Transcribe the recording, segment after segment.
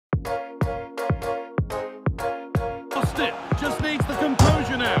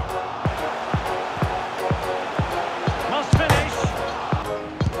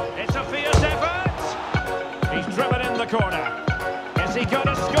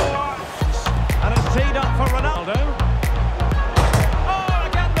score. And it's teed up for Ronaldo. Oh,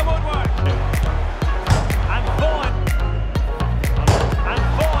 again the woodwork. And foiled. And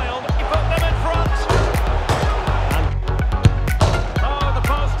foiled. He put them in front. And oh, the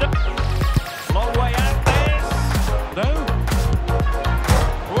post. Long way out this. No.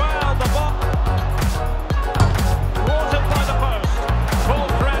 Well, the ball. Watered by the post. Full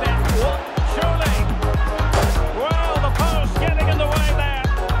credit. Surely. Well, the post getting in the way there.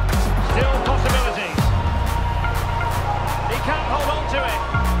 Still possibilities. He can't hold on to it.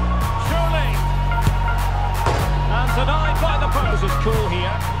 Surely. And denied by the post. This is cool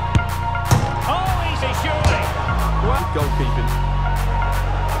here. Oh, easy, surely. Well, Goalkeeping.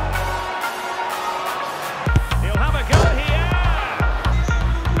 he'll have a go here.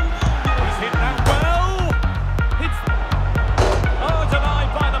 He's hit that well. It's oh,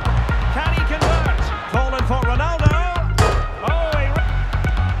 denied by the. Can he convert? Fallen for Ronaldo. Oh,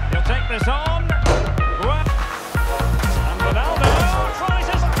 he'll take this on. Well, and Ronaldo tries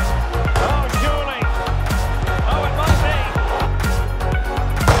his. Oh, surely. Oh, it might be.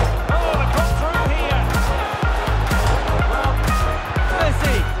 Oh, the cut through here. Well,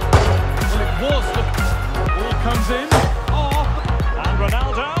 Messi. Well, it was the ball comes in. Oh, and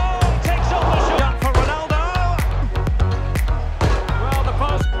Ronaldo takes on the shot for Ronaldo. Well, the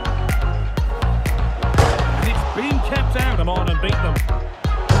post. and it's been kept out. Come on and beat them.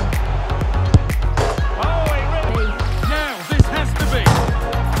 Oh, he really Now this has to be.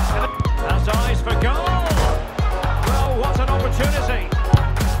 has eyes for goal. Well, what an opportunity.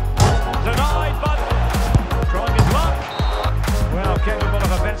 Denied, but trying his luck. Well, capable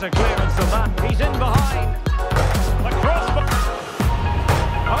of a better clearance than that. He's in behind. The crossbar.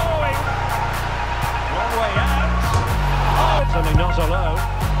 Oh, he long way out. Oh, certainly not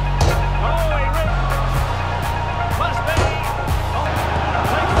alone.